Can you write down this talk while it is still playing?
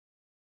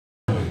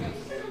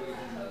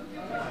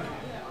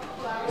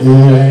It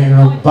ain't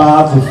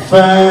about the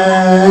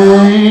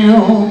fame,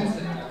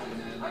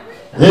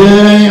 it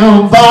ain't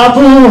about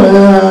the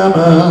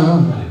women,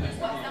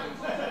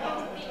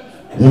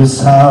 it's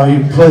how you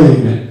play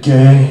the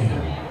game.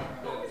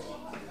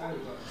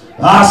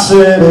 I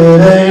said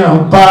it ain't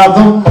about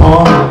the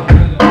money,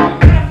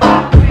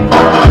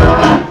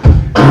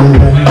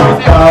 it ain't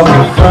about the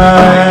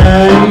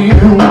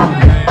fame,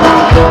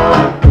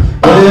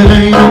 it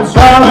ain't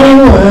about the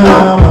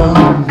women,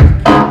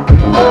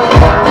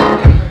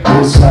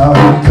 it's how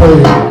you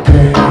play the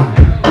game.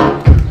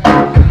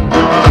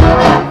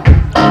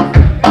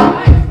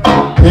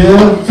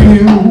 If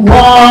you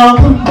want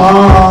the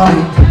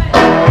money,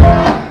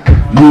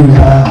 you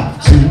have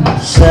to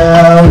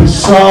sell your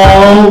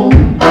soul.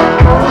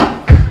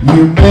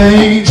 You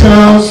may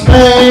just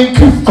make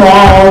a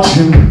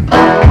fortune,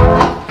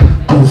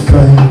 but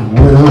fame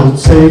will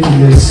take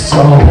your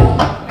soul.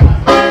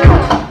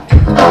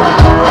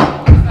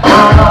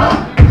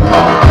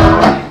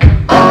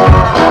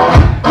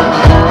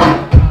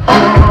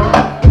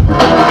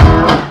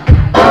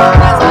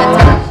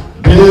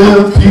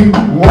 If you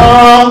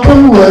want the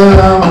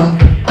women,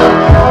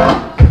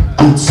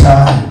 the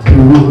type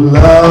who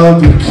love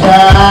your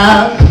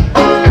cash,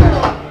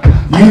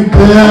 you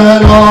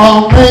better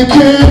make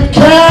it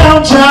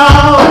count,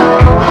 child,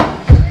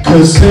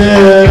 'cause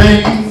it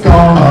ain't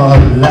gonna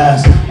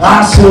last. I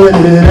said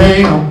it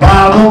ain't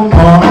about the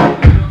money,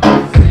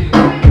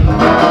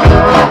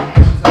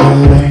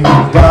 it ain't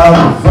about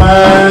the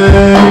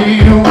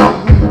fame,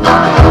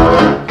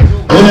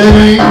 it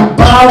ain't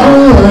about the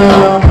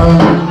women,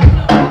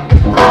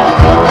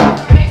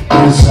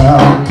 it's how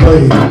you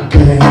play the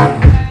game.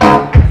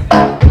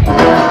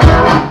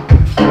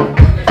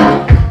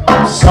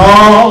 It's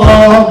all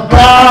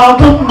about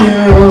the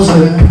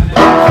music.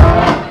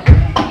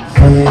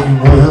 Fame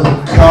will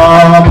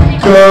come and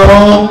go.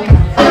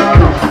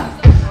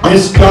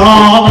 It's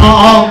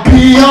gonna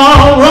be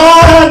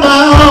alright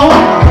now,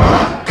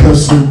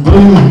 'cause the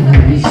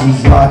blues is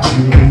what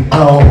you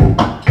know.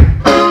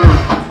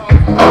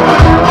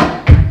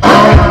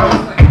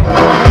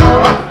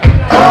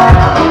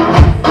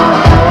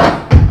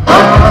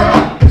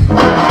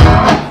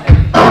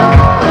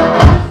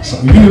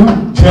 You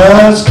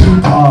just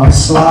keep on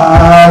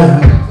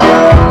sliding,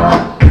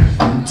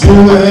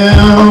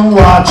 doing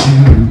what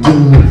you do.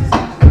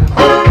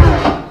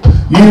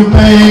 You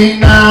may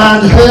not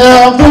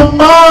have the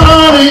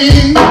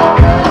money,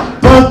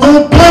 but the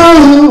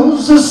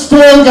blues have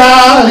still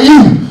got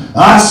you.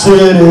 I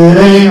said it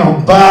ain't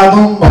about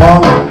the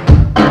money,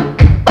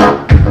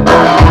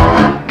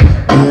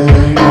 it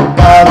ain't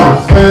about the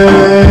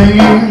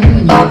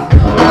fame,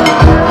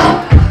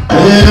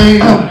 it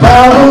ain't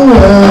about the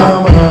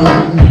women,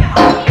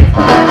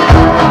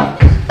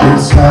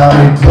 it's how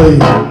you play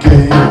the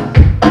game.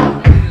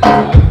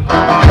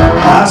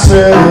 I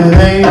said it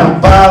ain't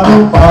about the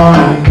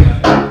money,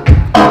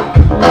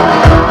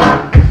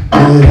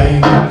 it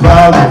ain't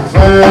about the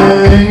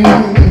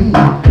fame,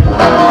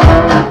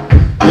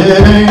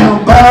 it ain't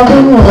about the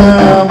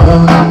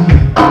women,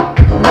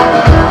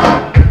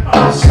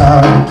 it's how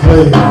you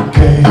play the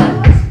game.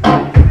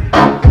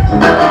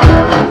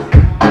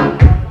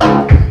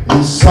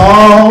 It's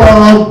all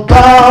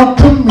about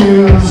the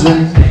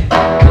music.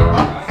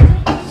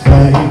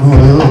 Fame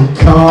will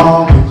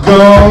come and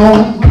go.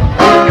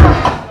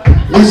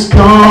 It's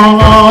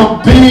gonna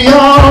be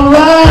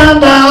alright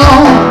now,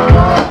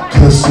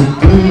 'cause the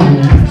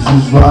blues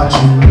is what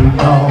you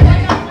know.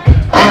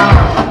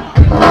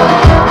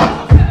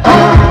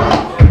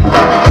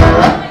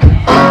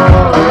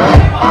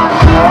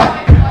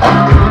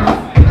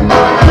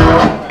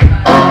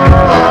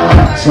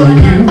 So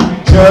you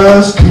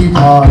just keep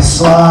on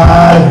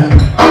sliding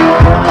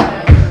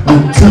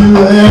and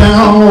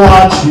doing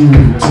what you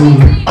do.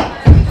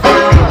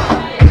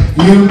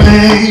 You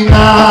may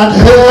not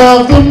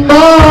have the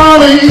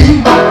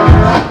money,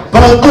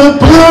 but the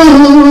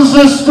blues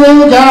have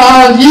still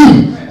got you.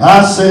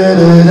 I said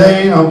it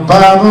ain't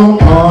about the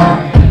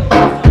money,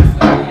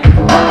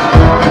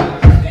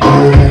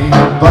 it ain't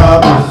about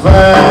the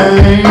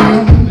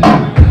fame,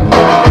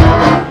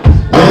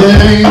 it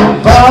ain't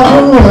about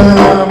the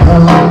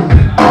women,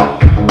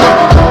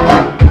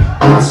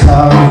 it's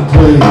how you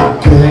play the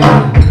game.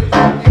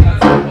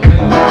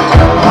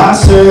 I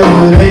said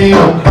it ain't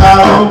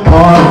about the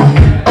money,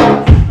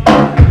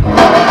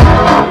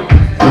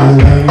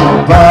 it ain't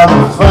about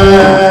the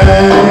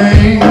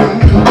fame,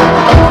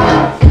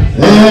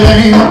 it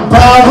ain't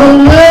about the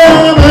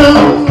women,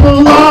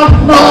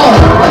 no,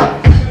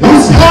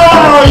 it's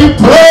how you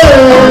play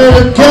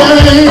the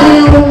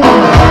game.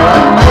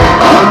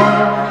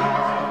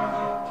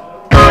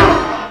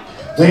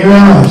 Thank you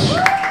very much.